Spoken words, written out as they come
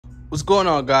What's going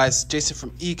on, guys? Jason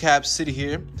from ECAPCITY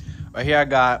here. Right here I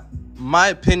got, my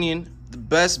opinion, the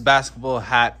best basketball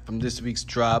hat from this week's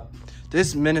drop.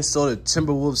 This Minnesota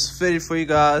Timberwolves fitted for you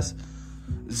guys.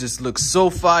 It just looks so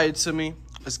fire to me.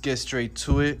 Let's get straight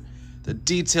to it. The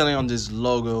detailing on this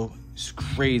logo is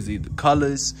crazy. The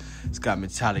colors, it's got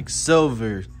metallic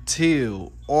silver,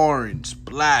 teal, orange,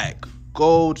 black,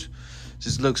 gold.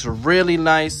 Just looks really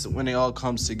nice when it all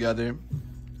comes together.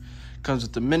 Comes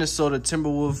with the Minnesota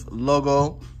Timberwolves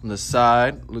logo on the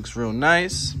side. Looks real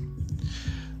nice.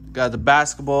 Got the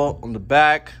basketball on the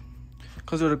back.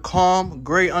 Comes with a calm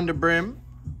gray underbrim,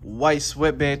 white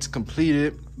sweatband to complete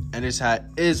it. And this hat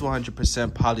is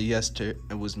 100% polyester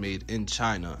and was made in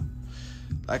China.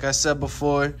 Like I said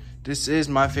before, this is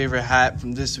my favorite hat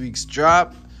from this week's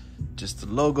drop. Just the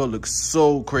logo looks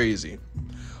so crazy.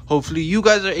 Hopefully you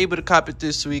guys are able to cop it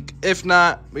this week. If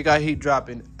not, we got heat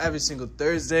dropping every single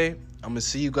Thursday. I'm going to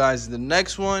see you guys in the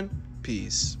next one.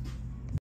 Peace.